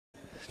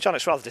John,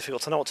 it's rather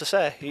difficult to know what to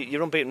say.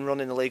 Your unbeaten run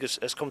in the league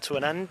has come to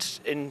an end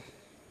in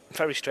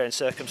very strange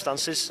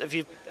circumstances. Have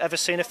you ever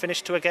seen a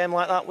finish to a game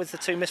like that with the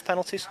 2 missed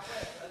penalties?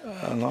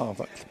 No,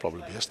 that'll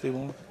probably be yesterday,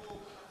 won't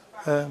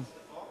it?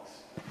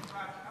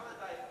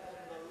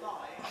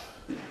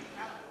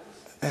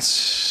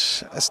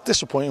 It's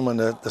disappointing when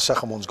the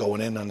second one's going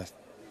in, and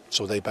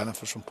so they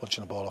benefit from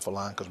punching the ball off a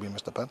line because we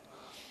missed the pen.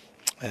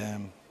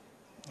 And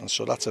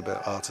so that's a bit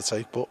hard to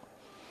take, but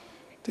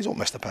they don't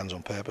miss the pens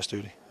on purpose,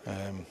 do they?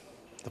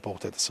 They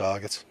both hit the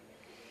target.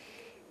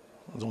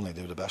 I don't think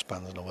they do the best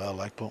pens in the world,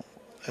 but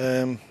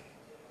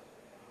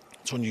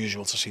it's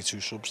unusual to see 2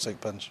 subs take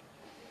pens.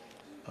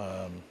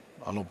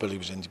 I know Billy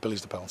was in.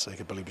 Billy's the penalty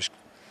taker. Billy was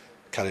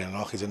carrying a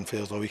knock. He didn't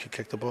feel as though he could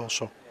kick the ball,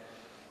 so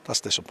that's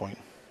disappointing.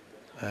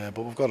 But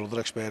we've got other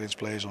experienced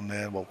players on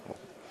there. Well,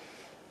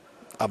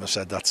 having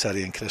said that,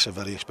 Terry and Chris are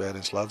very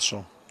experienced lads,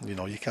 so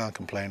you can't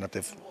complain that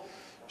they've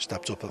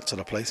stepped up to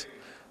the plate.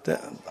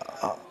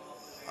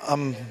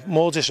 I'm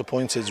more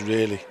disappointed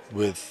really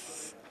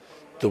with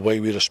the way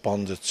we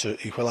responded to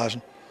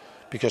equalising,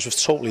 because we've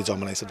totally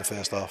dominated the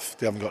first half.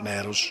 They haven't got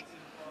near us.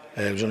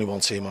 There was only one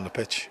team on the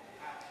pitch.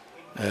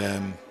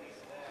 And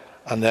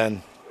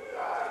then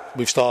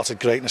we've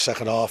started great in the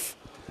second half,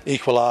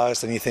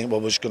 equalised, and you think,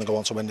 well, we're just going to go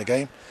on to win the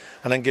game.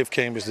 And then give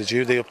Cambridge the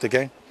due, they upped the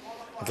game.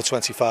 And for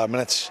 25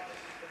 minutes,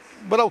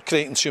 without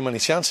creating too many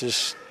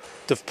chances,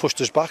 they've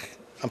pushed us back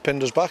and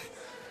pinned us back.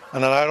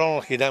 And then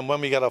ironically then, when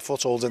we get our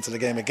footholds into the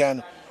game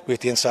again, we're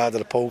at the inside of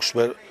the post,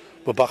 we're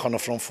back on the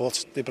front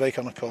foot, they break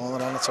on the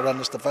corner, and it's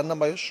horrendous defending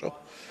by us. So,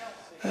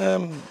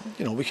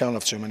 we can't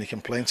have too many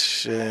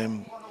complaints.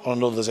 On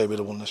another day, we'd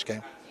have won this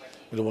game.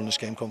 We'd have won this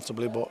game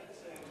comfortably, but,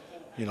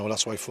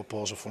 that's why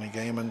football's a funny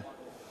game, and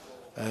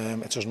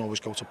it doesn't always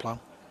go to plan.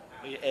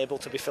 Are you able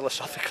to be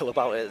philosophical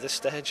about it at this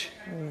stage?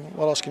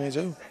 What else can you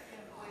do?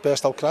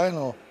 Burst out crying,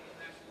 or,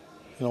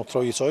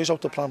 throw your toys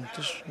out the pram?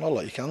 There's not a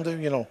lot you can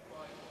do,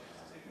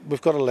 We've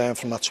got to learn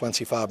from that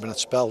 25-minute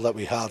spell that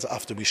we had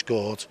after we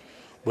scored,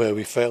 where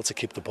we failed to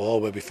keep the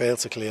ball, where we failed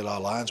to clear our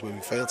lines, where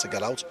we failed to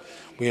get out.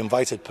 We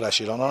invited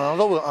pressure on. And I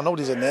know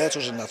there's a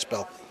us in that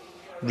spell,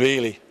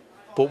 really.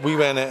 But we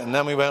went in, and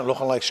then we weren't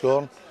looking like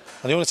scoring.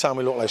 And the only time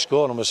we looked like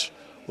scoring was,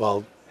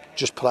 well,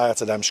 just prior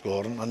to them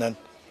scoring. And then,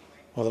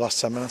 the last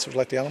 10 minutes, it was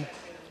like the animal.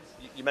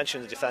 You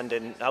mentioned the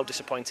defending. How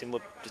disappointing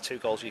were the 2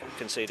 goals you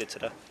conceded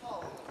today?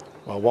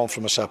 Well, one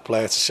from a set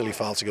play, it's a silly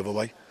foul to give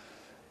away.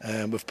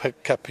 We've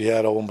kept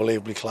Piero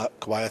unbelievably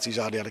quiet. He's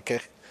hardly had a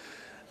kick,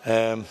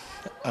 and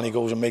he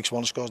goes and makes one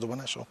and scores the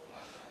winner. So,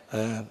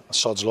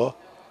 sod's law.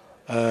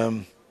 But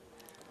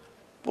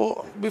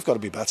we've got to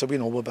be better. We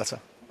know we're better,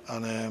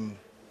 and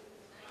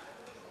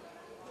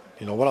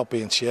without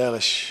being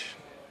cheerish,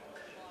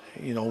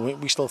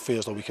 we still feel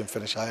as though we can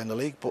finish high in the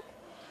league. But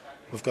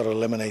we've got to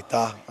eliminate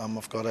that, and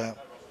we've got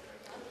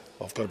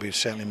to be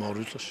certainly more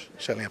ruthless.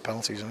 Certainly at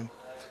penalties.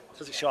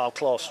 Does it show how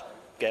close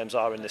games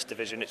are in this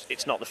division?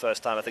 It's not the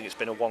first time. I think it's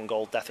been a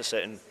 1-goal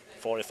deficit in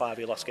 4 or 5 of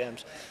your last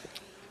games.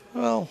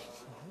 Well,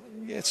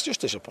 yeah, it's just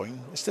disappointing.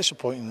 It's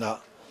disappointing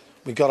that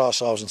we got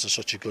ourselves into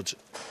such a good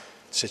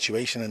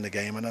situation in the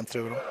game and then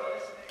threw it up.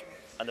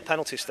 And the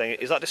penalties thing,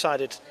 is that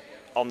decided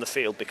on the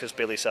field because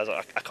Billy says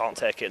I can't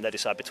take it, and they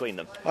decide between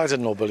them? I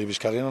didn't know Billy was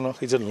carrying a knock.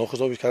 He didn't look as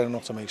though he was carrying a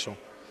knock to make so.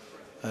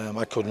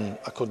 I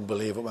couldn't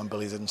believe it when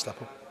Billy didn't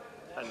step up.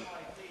 And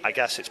I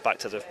guess it's back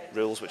to the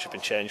rules which have been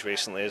changed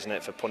recently, isn't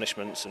it, for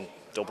punishments and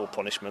double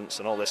punishments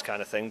and all this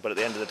kind of thing. But at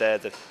the end of the day,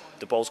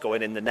 the ball's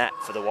going in the net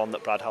for the one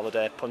that Brad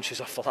Halliday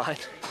punches off the line.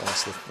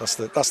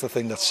 That's the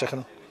thing that's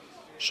sickening.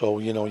 So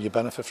you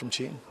benefit from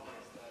cheating.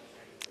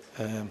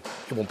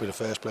 He won't be the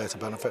first player to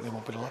benefit, and he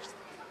won't be the last.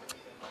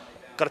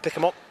 Got to pick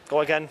him up. Go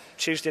again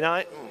Tuesday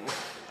night.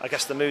 I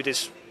guess the mood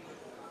is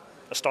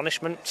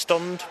astonishment,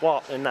 stunned.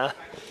 What in there?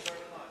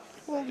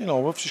 Well,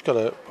 we've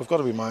got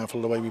to be mindful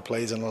of the way we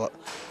played in that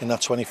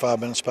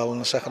 25-minute spell in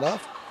the second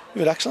half.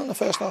 We were excellent in the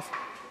first half.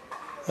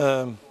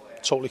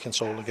 Totally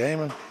controlled the game,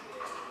 and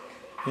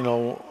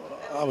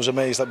I was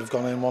amazed that we've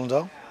gone in 1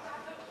 down.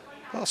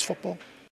 That's football.